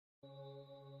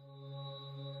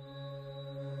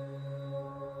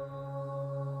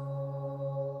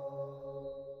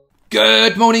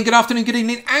Good morning, good afternoon, good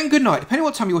evening, and good night, depending on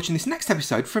what time you're watching this next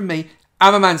episode from me,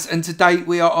 Avomance. And today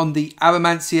we are on the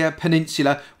Avomancia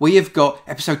Peninsula. We have got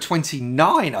episode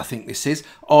 29, I think this is,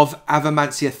 of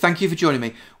Avomancia. Thank you for joining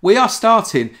me. We are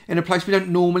starting in a place we don't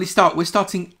normally start. We're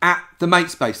starting at the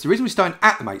mate's base. The reason we're starting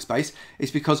at the mate's base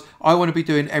is because I want to be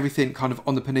doing everything kind of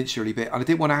on the peninsula a bit, and I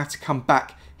didn't want to have to come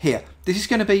back here. This is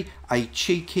going to be a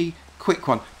cheeky, quick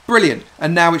one. Brilliant.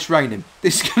 And now it's raining.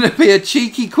 This is going to be a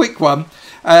cheeky, quick one.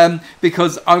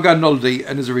 Because I'm going on holiday,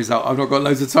 and as a result I've not got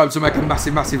loads of time to make a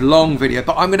massive long video,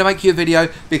 but I'm going to make you a video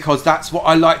because that's what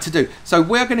I like to do. So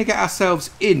we're going to get ourselves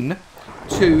in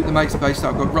to the mate's base.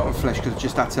 I've got rotten flesh because I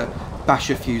just had to bash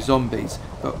a few zombies,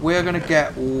 but we're going to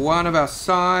get one of our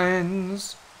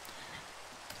signs.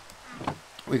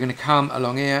 We're going to come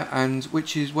along here, and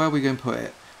which is where we're going to put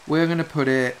it. We're going to put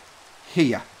it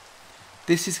here.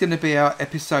 This is going to be our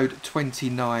episode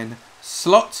 29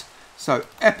 slot. So,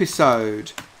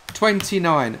 episode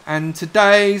 29, and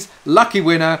today's lucky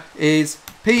winner is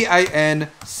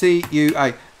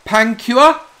P-A-N-C-U-A.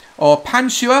 Pancua, or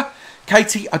Pansua.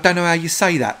 Katie, I don't know how you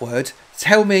say that word.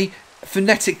 Tell me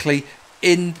phonetically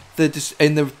in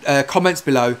the comments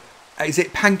below. Is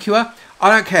it Pancua? I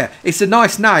don't care. It's a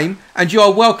nice name, and you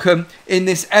are welcome in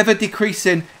this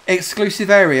ever-decreasing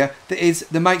exclusive area that is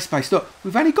the mate's base. Look,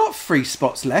 we've only got 3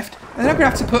 spots left, and then I'm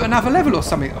going to have to put another level or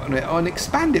something on it, or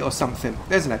expand it or something.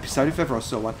 There's an episode, if ever I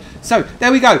saw one. So,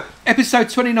 there we go.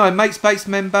 Episode 29, mate's base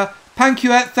member.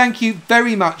 Pancua, thank you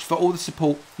very much for all the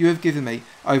support you have given me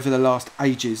over the last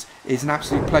ages. It's an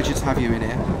absolute pleasure to have you in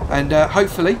here, and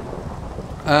hopefully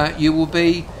you will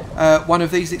be one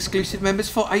of these exclusive members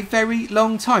for a very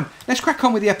long time. Let's crack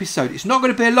on with the episode. It's not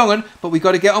going to be a long one, but we've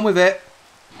got to get on with it.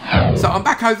 So I'm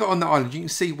back over on the island. You can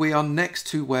see we are next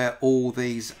to where all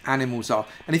these animals are.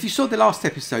 And if you saw the last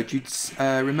episode, you'd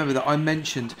remember that I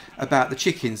mentioned about the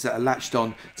chickens that are latched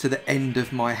on to the end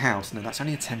of my house. Now, that's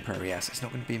only a temporary house. It's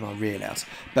not going to be my real house.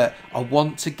 But I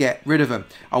want to get rid of them.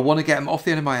 I want to get them off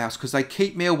the end of my house because they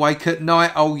keep me awake at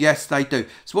night. Oh, yes, they do.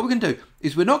 So what we're going to do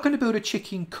is we're not going to build a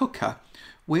chicken cooker.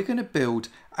 We're going to build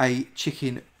a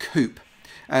chicken coop.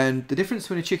 And the difference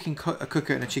between a chicken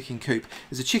cooker and a chicken coop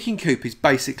is a chicken coop is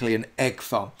basically an egg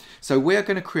farm. So we're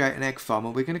going to create an egg farm,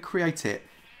 and we're going to create it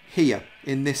here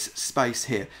in this space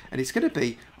here. And it's going to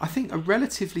be, I think, a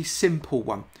relatively simple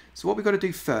one. So what we've got to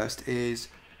do first is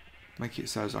make it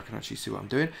so as I can actually see what I'm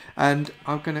doing. And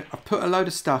I've put a load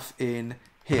of stuff in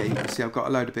here. You can see I've got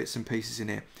a load of bits and pieces in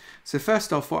here. So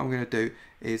first off, what I'm going to do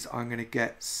is I'm going to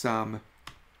get some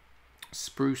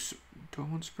spruce. Do I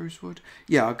want spruce wood?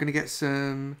 Yeah, I'm going to get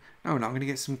some. No, I'm going to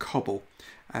get some cobble,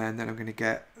 and then I'm going to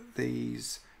get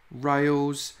these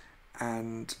rails,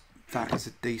 and that is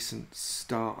a decent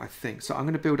start, I think. So I'm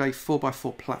going to build a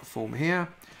 4x4 platform here.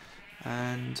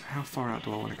 And how far out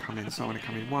do I want to come in? So I want to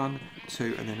come in 1,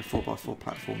 2, and then a 4x4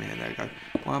 platform here. There we go.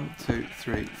 1, 2,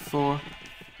 3, 4.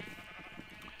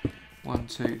 1,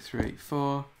 2, 3,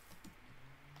 4.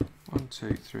 1,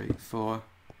 2, 3, 4.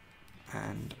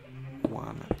 And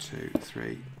 1, 2,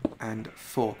 3, and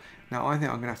 4. Now I think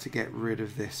I'm going to have to get rid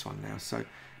of this one now. So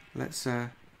let's get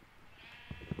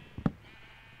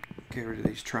rid of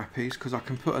these trapeze, because I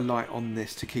can put a light on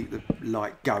this to keep the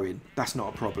light going. That's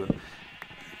not a problem.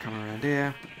 Come around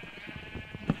here,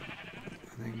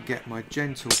 and then get my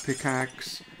gentle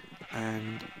pickaxe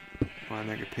and my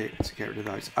mega pick to get rid of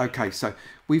those. Okay, so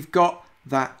we've got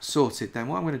that sorted. Then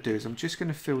what I'm going to do is I'm just going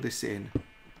to fill this in,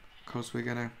 because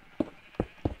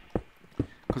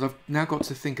I've now got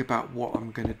to think about what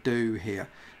I'm going to do here.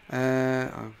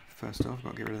 First off, I've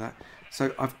got to get rid of that.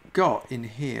 So I've got in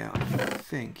here, I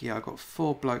think, yeah, I've got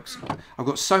 4 blocks. I've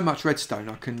got so much redstone,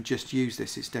 I can just use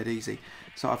this. It's dead easy.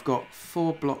 So I've got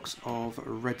 4 blocks of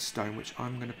redstone, which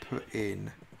I'm going to put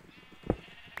in.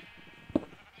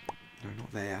 No,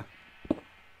 not there.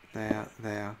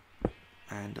 There,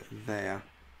 and there,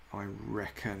 I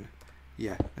reckon.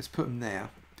 Yeah, let's put them there.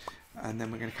 And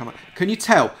then we're going to come up. Can you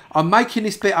tell? I'm making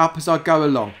this bit up as I go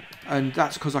along. And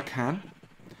that's because I can.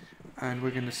 And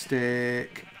we're going to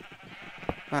stick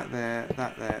that there,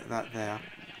 that there, that there,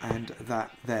 and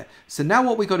that there. So now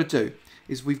what we've got to do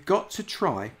is we've got to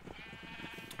try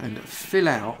and fill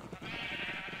out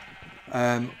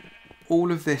all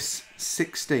of this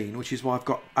 16, which is why I've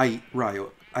got 8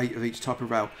 of each type of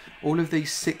rail. All of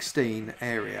these 16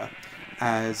 area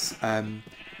as a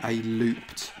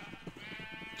looped,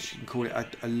 you can call it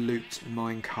a looped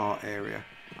minecart area.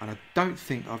 And I don't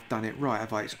think I've done it right,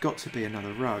 have I? It's got to be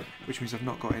another row, which means I've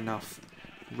not got enough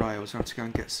rails. I have to go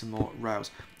and get some more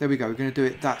rails. There we go. We're going to do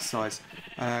it that size.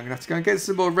 I'm going to have to go and get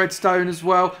some more redstone as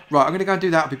well. Right, I'm going to go and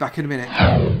do that. I'll be back in a minute.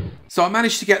 So I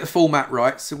managed to get the format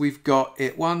right. So we've got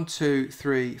it 1, 2,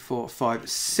 3, 4, 5,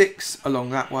 6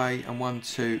 along that way, and 1,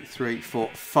 2, 3, 4,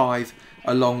 5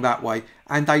 along that way,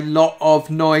 and a lot of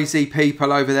noisy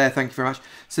people over there. Thank you very much.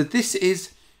 So this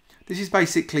is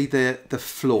basically the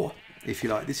floor, if you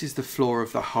like. This is the floor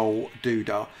of the whole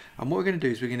doodah. And what we're going to do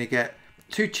is we're going to get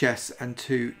 2 chests and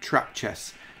 2 trap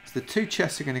chests. So the 2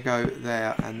 chests are going to go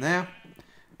there and there,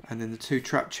 and then the 2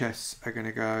 trap chests are going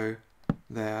to go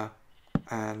there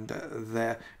and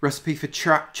there. Recipe for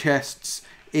trap chests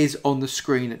is on the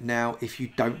screen now if you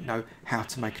don't know how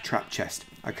to make a trap chest.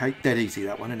 Okay, dead easy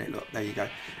that one, isn't it? Look, there you go.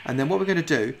 And then what we're going to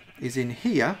do is in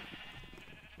here,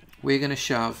 we're going to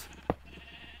shove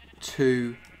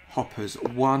 2 hoppers,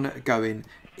 1 going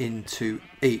into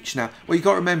each. Now, what you've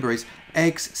got to remember is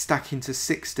eggs stack into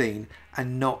 16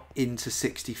 and not into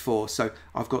 64. So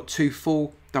I've got 2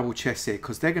 full double chests here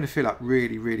because they're going to fill up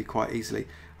really, really quite easily.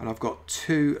 And I've got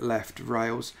 2 left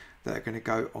rails that are going to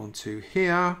go onto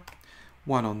here,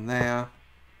 1 on there,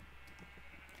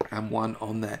 and 1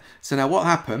 on there. So now what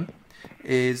happened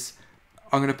is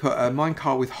I'm going to put a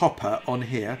minecart with hopper on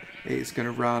here. It's going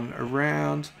to run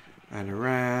around and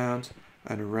around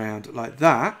and around like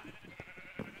that.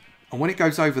 And when it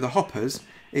goes over the hoppers,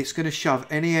 it's going to shove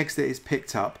any eggs that is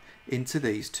picked up into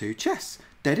these 2 chests.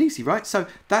 Dead easy, right? So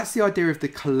that's the idea of the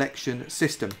collection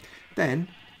system. Then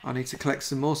I need to collect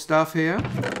some more stuff here.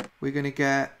 We're going to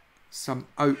get some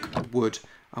oak wood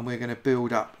and we're going to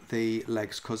build up the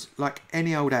legs because like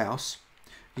any old house,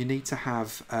 you need to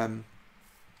have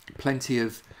plenty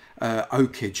of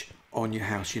oakage on your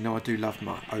house. You know, I do love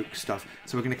my oak stuff.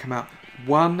 So we're going to come out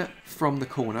 1 from the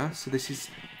corner. So this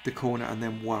is the corner and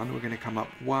then 1. We're going to come up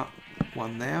 1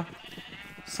 there.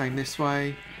 Same this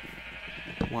way.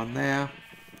 1 there.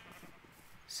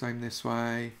 Same this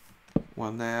way.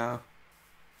 1 there.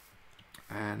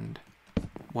 And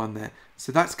 1 there.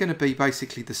 So that's going to be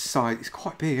basically the size. It's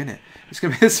quite big, isn't it? It's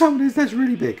going to be something that's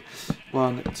really big.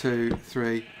 1, 2,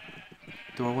 3.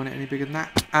 Do I want it any bigger than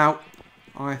that? Out.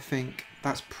 I think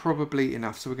that's probably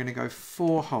enough. So we're going to go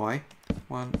 4 high.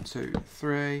 1, 2,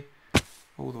 3.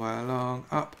 All the way along.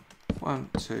 Up. 1,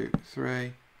 2,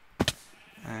 3.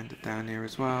 And down here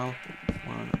as well.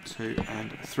 1, 2,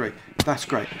 and 3. That's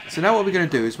great. So now what we're going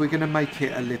to do is we're going to make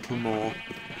it a little more,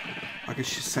 I guess you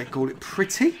should say, call it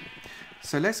pretty.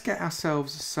 So let's get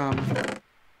ourselves some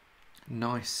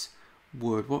nice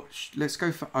wood. Let's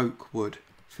go for oak wood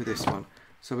for this one.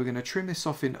 So we're going to trim this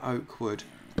off in oak wood.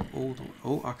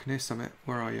 Oh, I can hear something.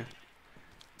 Where are you?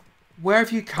 Where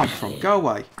have you come from? Go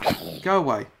away. Go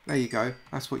away. There you go.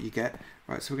 That's what you get.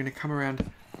 Right, so we're going to come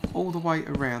around all the way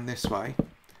around this way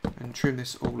and trim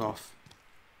this all off.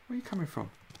 Where are you coming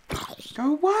from?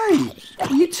 Go away.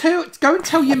 Go and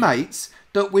tell your mates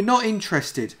that we're not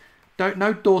interested.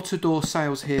 No door-to-door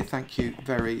sales here. Thank you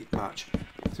very much.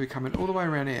 So we're coming all the way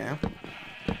around here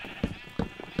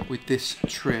with this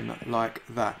trim like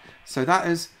that. So that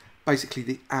is basically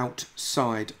the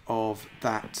outside of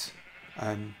that,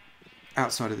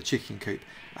 outside of the chicken coop.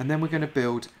 And then we're going to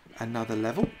build another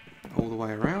level all the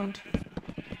way around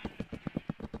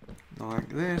like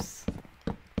this.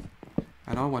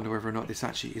 And I wonder whether or not this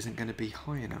actually isn't going to be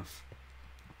high enough.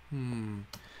 Then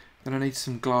I need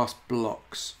some glass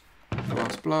blocks.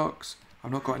 Glass blocks.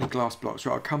 I've not got any glass blocks.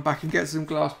 Right, I'll come back and get some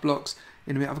glass blocks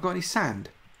in a minute. Have I got any sand?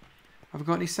 Have I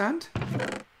got any sand?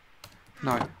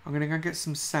 No. I'm going to go and get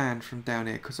some sand from down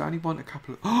here because I only want a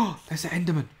couple of... Oh, there's an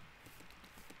Enderman.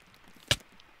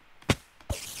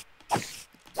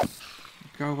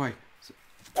 Go away.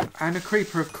 And a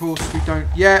creeper, of course, we don't...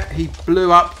 Yeah, he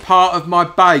blew up part of my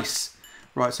base.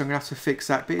 Right, so I'm going to have to fix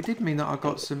that. But it did mean that I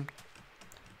got some...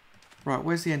 Right,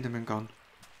 where's the Enderman gone?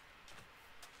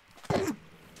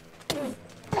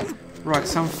 Right,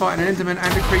 so I'm fighting an Enderman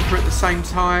and a creeper at the same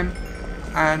time.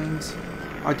 And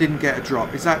I didn't get a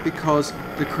drop. Is that because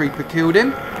the creeper killed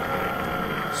him?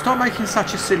 Stop making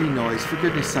such a silly noise, for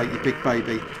goodness sake, you big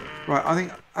baby. Right, I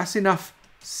think that's enough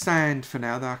sand for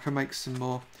now that I can make some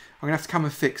more. I'm going to have to come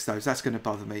and fix those. That's going to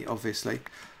bother me, obviously.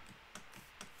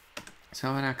 So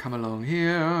I'm going to come along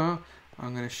here.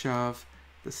 I'm going to shove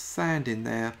the sand in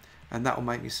there. And that will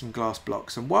make me some glass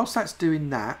blocks. And whilst that's doing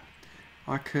that,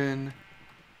 I can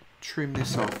trim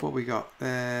this off. What we got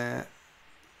there?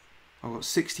 I've got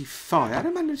 65. I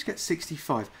don't manage to get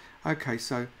 65. Okay,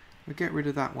 so we'll get rid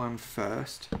of that one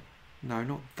first. No,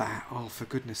 not that. Oh, for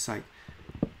goodness sake.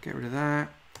 Get rid of that.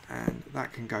 And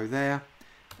that can go there.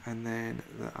 And then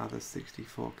the other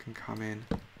 64 can come in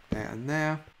there and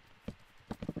there.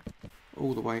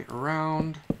 All the way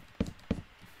around.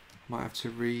 Might have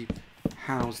to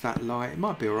rehouse that light. It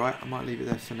might be alright. I might leave it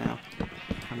there for now.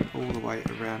 Coming all the way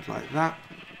around like that.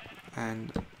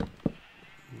 And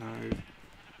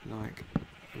No, like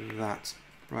that.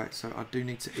 Right, so I do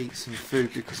need to eat some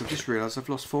food because I've just realised I've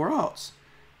lost 4 hearts.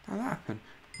 How'd that happen?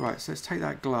 Right, so let's take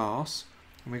that glass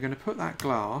and we're going to put that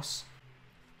glass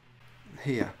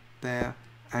here, there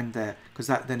and there, because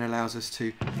that then allows us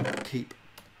to keep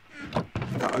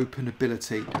the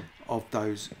openability of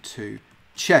those 2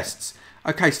 chests.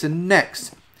 Okay, so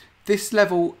next, this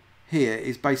level here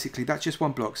is basically, that's just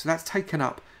 1 block, so that's taken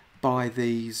up by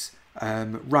these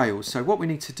rails. So what we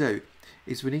need to do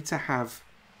is we need to have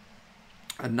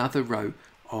another row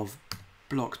of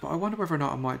blocks, but I wonder whether or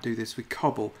not I might do this with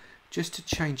cobble just to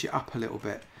change it up a little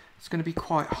bit. It's going to be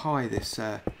quite high, this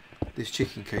this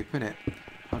chicken coop, isn't it?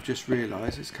 I've just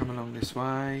realised it's come along this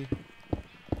way.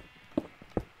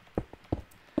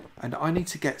 And I need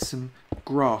to get some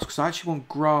grass, because I actually want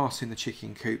grass in the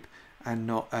chicken coop and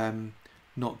not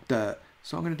dirt.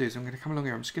 So what I'm going to do is I'm going to come along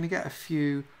here. I'm just going to get a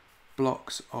few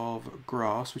blocks of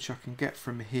grass, which I can get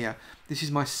from here. This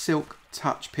is my silk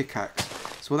touch pickaxe.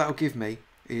 So what that will give me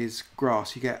is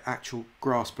grass. You get actual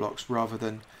grass blocks rather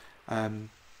than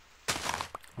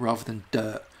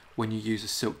dirt when you use a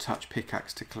silk touch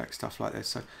pickaxe to collect stuff like this.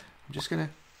 So I'm just going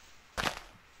to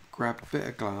grab a bit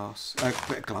of grass,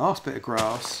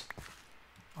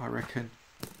 I reckon.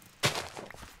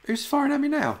 Who's firing at me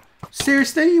now?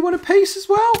 Seriously, you want a piece as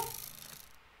well?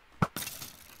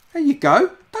 There you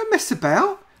go. Don't mess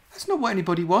about. That's not what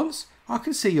anybody wants. I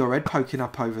can see your head poking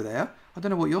up over there. I don't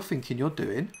know what you're thinking you're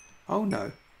doing. Oh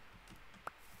no.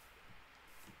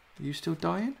 Are you still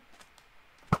dying?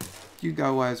 You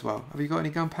go away as well. Have you got any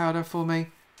gunpowder for me?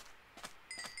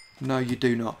 No, you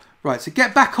do not. Right, so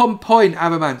get back on point,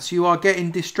 Avomance. You are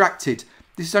getting distracted.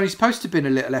 This is only supposed to have been a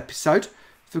little episode,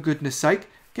 for goodness sake.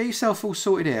 Get yourself all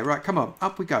sorted here. Right, come on.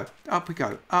 Up we go. Up we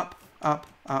go. Up, up,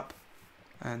 up.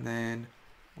 And then,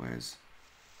 where's...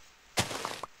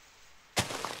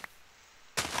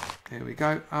 Here we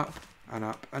go. Up and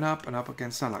up and up and up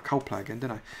again. Sound like Coldplay again,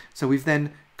 don't I? So we've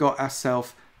then got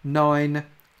ourselves 9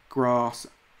 grass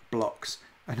blocks.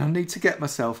 And I need to get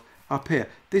myself up here.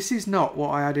 This is not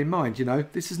what I had in mind, you know.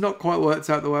 This has not quite worked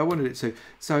out the way I wanted it to.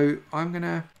 So I'm going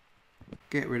to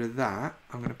get rid of that.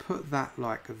 I'm going to put that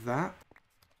like that.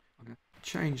 I'm going to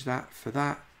change that for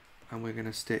that. And we're going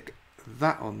to stick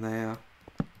that on there.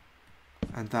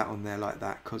 And that on there like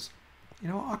that. Because, you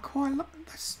know what, I quite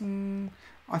like this.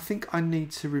 I think I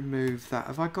need to remove that.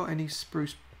 Have I got any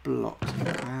spruce blocks? I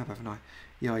think I have, haven't I?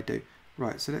 Yeah, I do.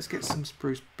 Right, so let's get some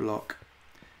spruce block.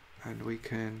 And we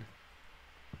can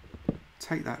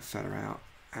take that fella out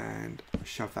and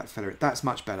shove that fella in. That's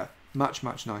much better. Much,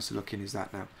 much nicer looking is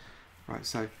that now. Right,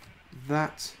 so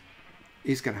that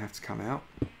is going to have to come out.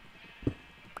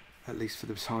 At least for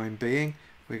the time being.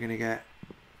 We're going to get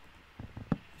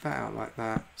that out like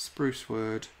that. Spruce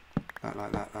wood. That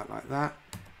like that, that like that.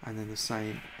 And then the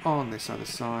same on this other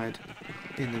side.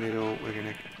 In the middle, we're going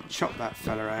to chop that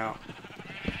fella out.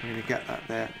 We're going to get that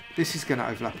there. This is going to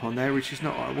overlap on there, which is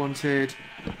not what I wanted.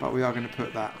 But we are going to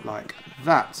put that like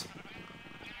that.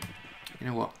 You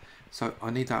know what? So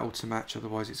I need that all to match,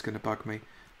 otherwise it's going to bug me.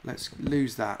 Let's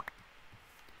lose that.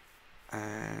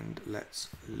 And let's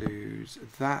lose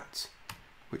that.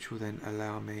 Which will then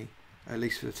allow me, at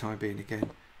least for the time being again,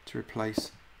 to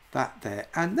replace that there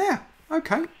and there.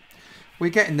 Okay. We're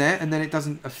getting there, and then it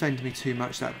doesn't offend me too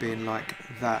much, that being like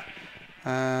that.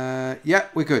 Yeah,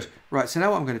 we're good. Right, so now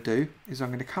what I'm going to do is I'm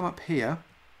going to come up here,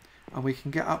 and we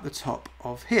can get up the top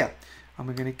of here. And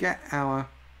we're going to get our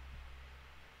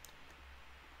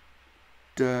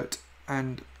dirt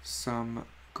and some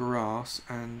grass,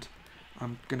 and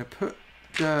I'm going to put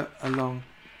dirt along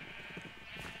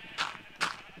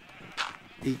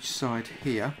each side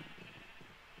here.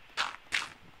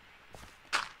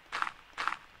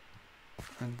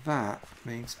 And that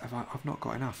means I've not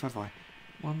got enough, have I?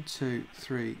 1, 2,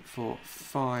 3, 4,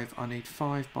 5. I need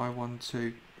 5 by 1,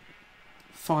 2,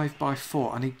 5 by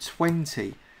 4. I need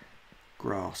 20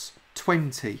 grass.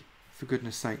 20, for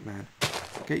goodness sake, man.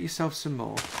 Get yourself some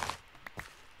more.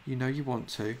 You know you want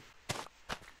to.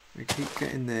 We keep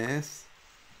getting this.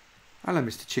 Hello,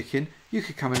 Mr. Chicken. You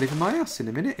could come and live in my house in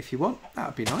a minute if you want. That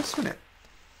would be nice, wouldn't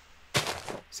it?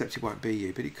 Except it won't be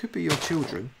you, but it could be your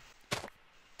children.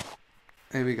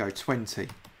 There we go, 20.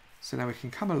 So now we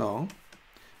can come along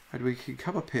and we can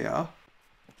come up here.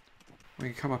 We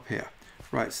can come up here.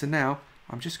 Right, so now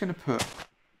I'm just going to put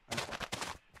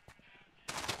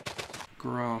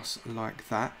grass like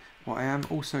that. What I am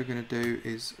also going to do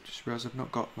is, just realise I've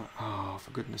not got my, oh,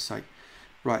 for goodness sake.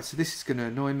 Right, so this is going to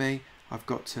annoy me. I've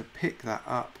got to pick that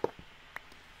up.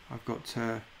 I've got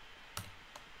to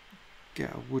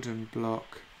get a wooden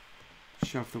block,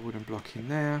 shove the wooden block in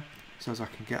there. so as I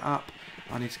can get up.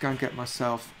 I need to go and get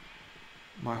myself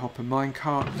my hopper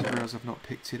minecart, because I realise I've not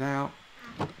picked it out.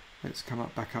 Let's come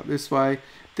up back up this way.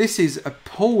 This is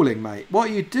appalling, mate. What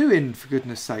are you doing, for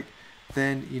goodness sake?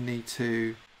 Then you need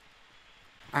to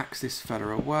axe this fella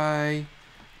away,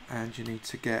 and you need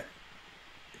to get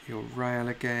your rail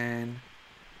again.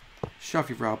 Shove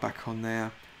your rail back on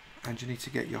there, and you need to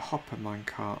get your hopper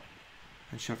minecart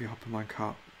and shove your hopper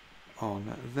minecart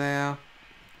on there,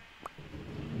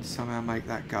 and somehow make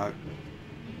that go.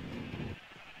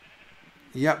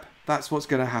 Yep, that's what's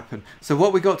going to happen. So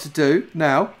what we've got to do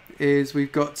now is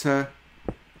we've got to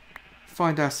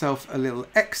find ourselves a little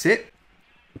exit.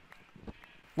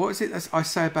 What is it that I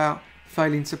say about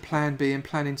failing to plan B and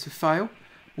planning to fail?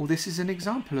 Well, this is an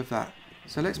example of that.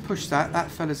 So let's push that.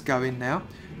 That fella's going now.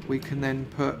 We can then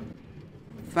put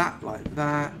that like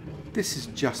that. This is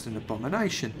just an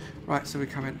abomination. Right, so we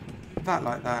come in that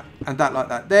like that and that like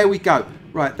that. There we go.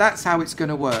 Right, that's how it's going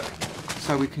to work.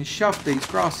 So we can shove these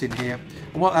grass in here.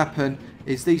 And what happen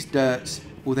is these dirts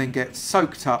will then get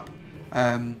soaked up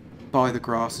by the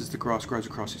grass as the grass grows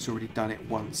across. It's already done it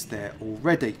once there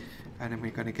already. And then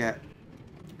we're going to get,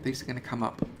 these are going to come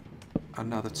up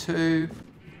another 2.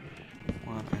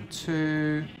 1 and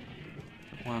 2.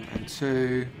 1 and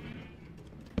 2.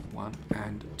 1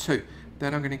 and 2.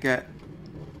 Then I'm going to get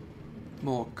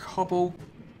more cobble,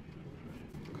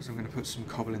 because I'm going to put some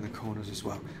cobble in the corners as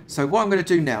well. So what I'm going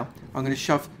to do now, I'm going to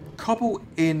shove cobble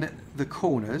in the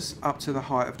corners up to the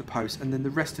height of the post, and then the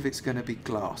rest of it's going to be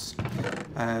glass.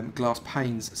 Glass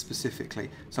panes specifically.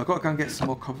 So I've got to go and get some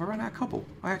more cobble. I ran out of cobble.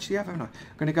 I actually have, haven't I? I'm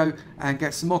going to go and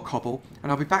get some more cobble,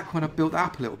 and I'll be back when I've built that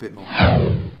up a little bit more.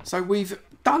 So we've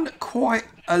done quite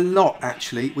a lot,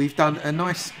 actually. We've done a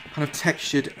nice kind of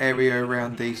textured area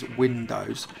around these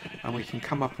windows, and we can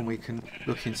come up and we can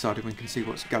look inside and we can see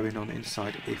what's going on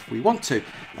inside if we want to.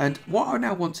 And what I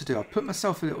now want to do, I've put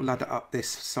myself a little ladder up this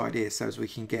side here so as we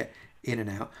can get in and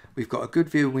out. We've got a good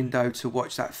view window to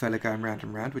watch that fella going round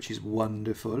and round, which is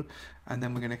wonderful. And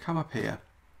then we're going to come up here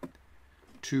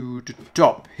to the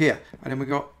top here, and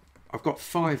then I've got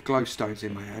 5 glowstones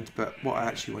in my hand, but what I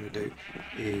actually want to do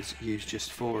is use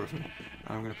just 4 of them.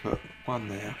 And I'm going to put 1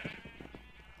 there,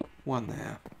 1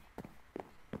 there,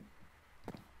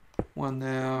 1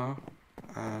 there,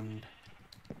 and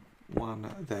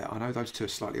 1 there. I know those 2 are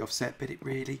slightly offset, but it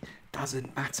really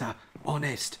doesn't matter,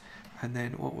 honest. And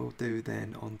then what we'll do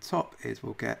then on top is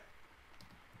we'll get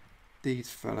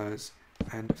these fellas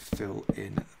and fill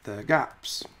in the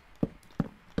gaps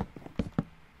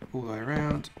all the way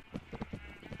around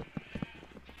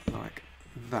like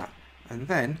that. And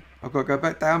then I've got to go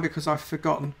back down because I've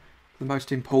forgotten the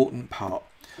most important part.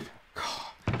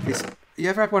 God, you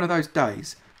ever had one of those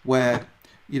days where,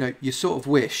 you know, you sort of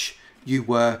wish you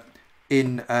were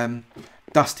in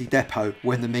Dusty Depot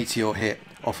when the meteor hit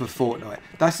off of Fortnite?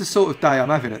 That's the sort of day I'm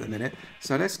having at the minute.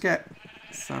 So let's get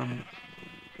some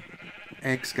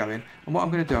eggs going. And what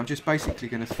I'm going to do, I'm just basically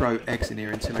going to throw eggs in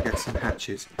here until I get some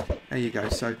hatches. There you go.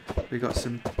 So we've got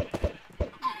some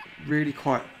really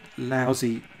quite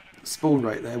lousy spawn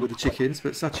rate there with the chickens,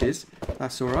 but such is.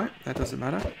 That's all right. That doesn't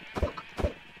matter.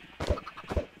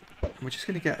 And we're just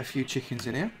going to get a few chickens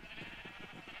in here.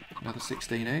 Another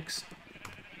 16 eggs.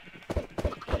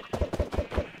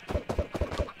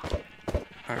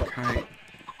 Okay.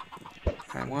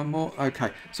 And 1 more.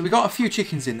 Okay. So we've got a few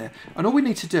chickens in there. And all we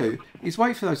need to do is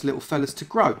wait for those little fellas to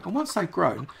grow. And once they've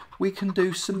grown, we can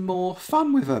do some more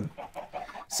fun with them.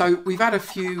 So we've had a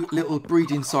few little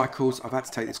breeding cycles. I've had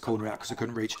to take this corner out because I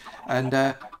couldn't reach. And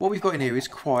what we've got in here is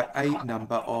quite a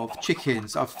number of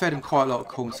chickens. I've fed them quite a lot of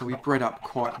corn, so we've bred up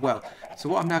quite well. So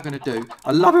what I'm now going to do,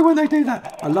 I love it when they do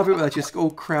that. I love it when they just all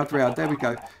crowd round. There we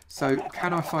go. So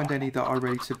can I find any that are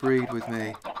ready to breed with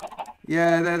me?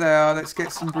 Yeah, there they are. Let's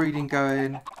get some breeding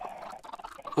going.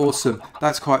 Awesome.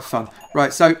 That's quite fun.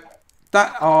 Right, so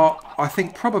that are, I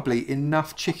think, probably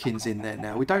enough chickens in there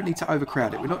now. We don't need to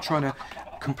overcrowd it. We're not trying to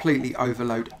completely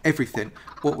overload everything.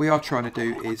 What we are trying to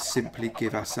do is simply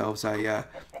give ourselves a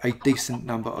decent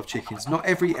number of chickens. Not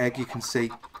every egg, you can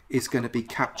see, is going to be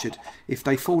captured. If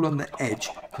they fall on the edge,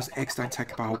 because eggs don't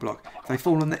take up a whole block, if they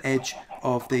fall on the edge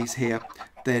of these here,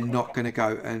 they're not going to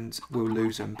go and we'll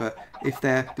lose them. But if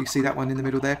they're, do you see that one in the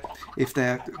middle there? If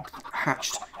they're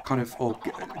hatched kind of, or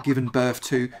given birth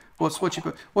to,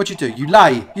 what you do? You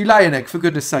lay an egg, for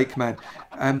goodness sake, man.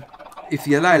 If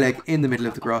you lay an egg in the middle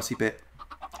of the grassy bit,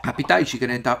 happy days, you're going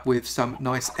to end up with some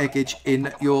nice eggage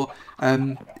in your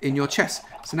chest.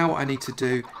 So now what I need to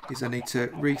do is I need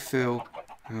to refill,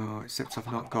 except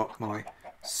I've not got my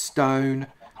stone.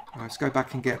 Let's go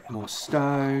back and get more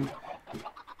stone.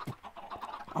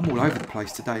 I'm all over the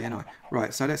place today, ain't I?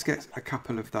 Right, so let's get a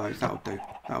couple of those. That'll do.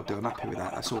 That'll do. I'm happy with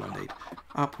that. That's all I need.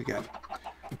 Up we go.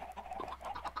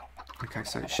 Okay,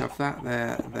 so shove that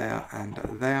there, there, and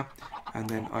there. And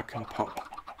then I can pop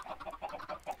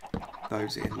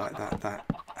those in like that, that,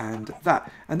 and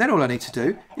that. And then all I need to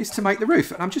do is to make the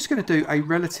roof. And I'm just going to do a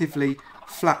relatively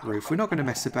flat roof. We're not going to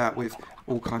mess about with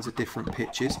all kinds of different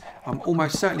pitches. I'm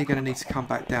almost certainly going to need to come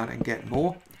back down and get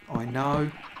more. I know.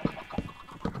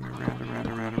 Going around, around,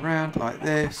 around, around like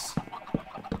this.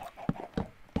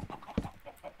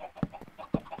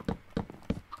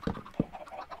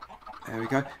 There we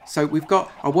go. So we've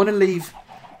got, I want to leave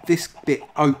this bit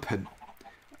open.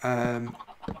 If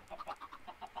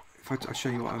I'll show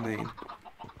you what I mean.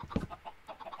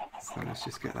 So let's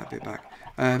just get that bit back.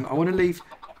 I want to leave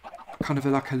kind of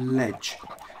like a ledge,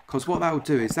 because what that will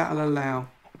do is that'll allow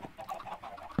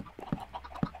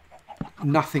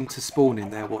nothing to spawn in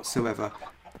there whatsoever,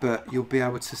 but you'll be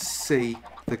able to see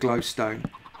the glowstone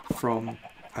from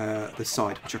the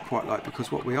side, which I quite like,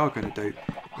 because what we are going to do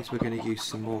is we're going to use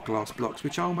some more glass blocks,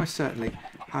 which I almost certainly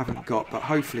haven't got, but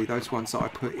hopefully those ones that I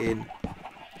put in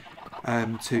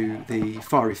to the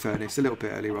fiery furnace a little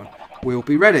bit earlier on will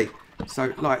be ready.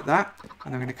 So like that,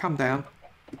 and I'm going to come down.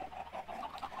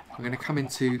 I'm going to come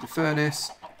into the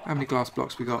furnace. How many glass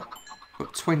blocks we got? We've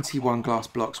got 21 glass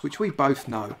blocks, which we both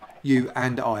know, you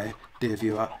and I, dear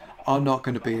viewer, are not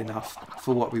going to be enough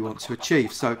for what we want to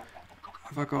achieve. So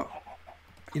have I got,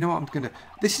 you know what I'm going to,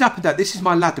 this is up and down, this is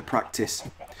my ladder practice.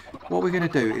 What we're going to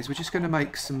do is we're just going to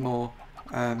make some more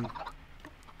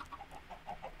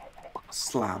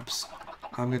slabs.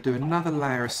 I'm going to do another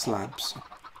layer of slabs.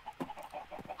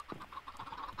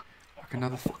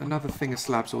 Another thing of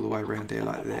slabs all the way around here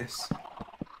like this.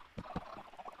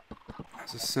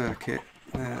 As a circuit,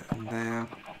 there and there,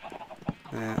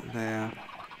 there, there,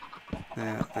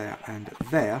 there, there, and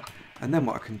there. And then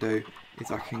what I can do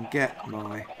is I can get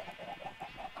my,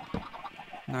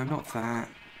 no, not that.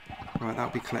 Right,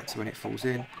 that'll be collected when it falls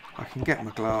in. I can get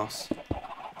my glass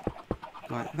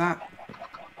like that.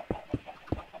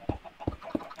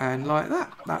 And like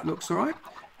that. That looks alright.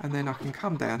 And then I can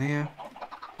come down here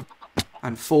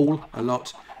and fall a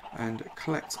lot and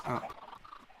collect up.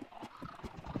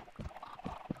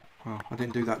 Oh, I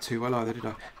didn't do that too well either, did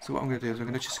I? So what I'm going to do is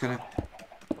I'm just going to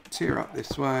tear up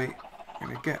this way. I'm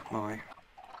going to get my,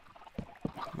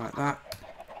 like that,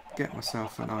 get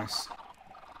myself a nice,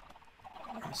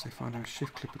 so if I now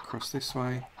shift clip across this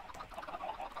way,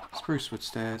 spruce wood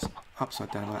stairs, upside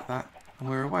down like that, and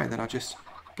we're away. Then I just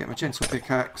get my gentle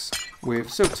pickaxe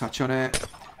with silk touch on it,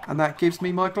 and that gives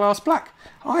me my glass black.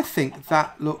 I think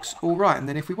that looks alright. And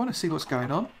then if we want to see what's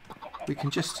going on, we can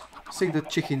just see the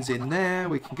chickens in there.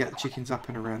 We can get the chickens up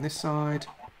and around this side.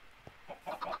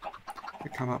 We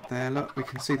come up there, look, we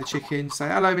can see the chicken. Say,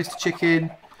 hello, Mr.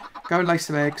 Chicken. Go and lay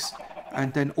some eggs.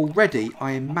 And then already,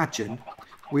 I imagine,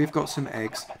 we've got some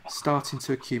eggs starting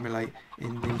to accumulate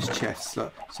in these chests.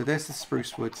 Look, so there's the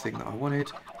spruce wood thing that I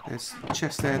wanted. There's a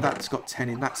chest there. That's got 10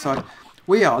 in that side.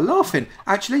 We are laughing.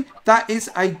 Actually, that is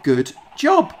a good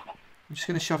job. I'm just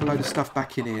going to shove a load of stuff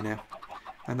back in here now.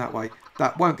 And that way,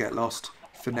 that won't get lost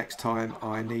for next time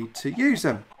I need to use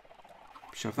them.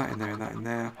 Shove that in there and that in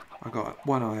there. I got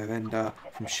one eye of ender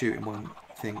from shooting one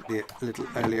thing a little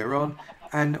earlier on.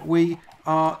 And we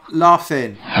are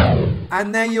laughing.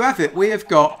 And there you have it. We have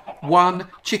got one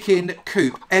chicken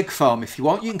coop egg farm, if you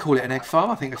want. You can call it an egg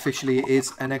farm. I think officially it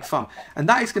is an egg farm. And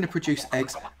that is going to produce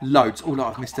eggs loads. Oh, look,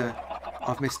 I've missed a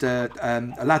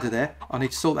ladder there. I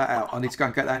need to sort that out. I need to go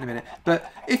and get that in a minute.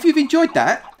 But if you've enjoyed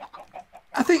that,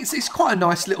 I think it's quite a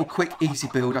nice little quick easy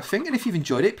build, I think. And if you've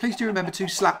enjoyed it, please do remember to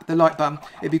slap the like button.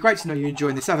 It'd be great to know you're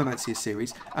enjoying this Avomancia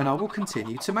series, and I will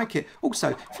continue to make it.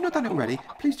 Also, if you've not done it already,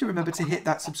 please do remember to hit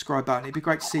that subscribe button. It'd be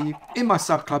great to see you in my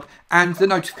sub club and the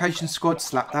notification squad.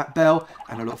 Slap that bell,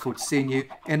 and I look forward to seeing you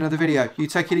in another video. You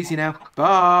take it easy now.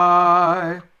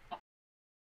 Bye.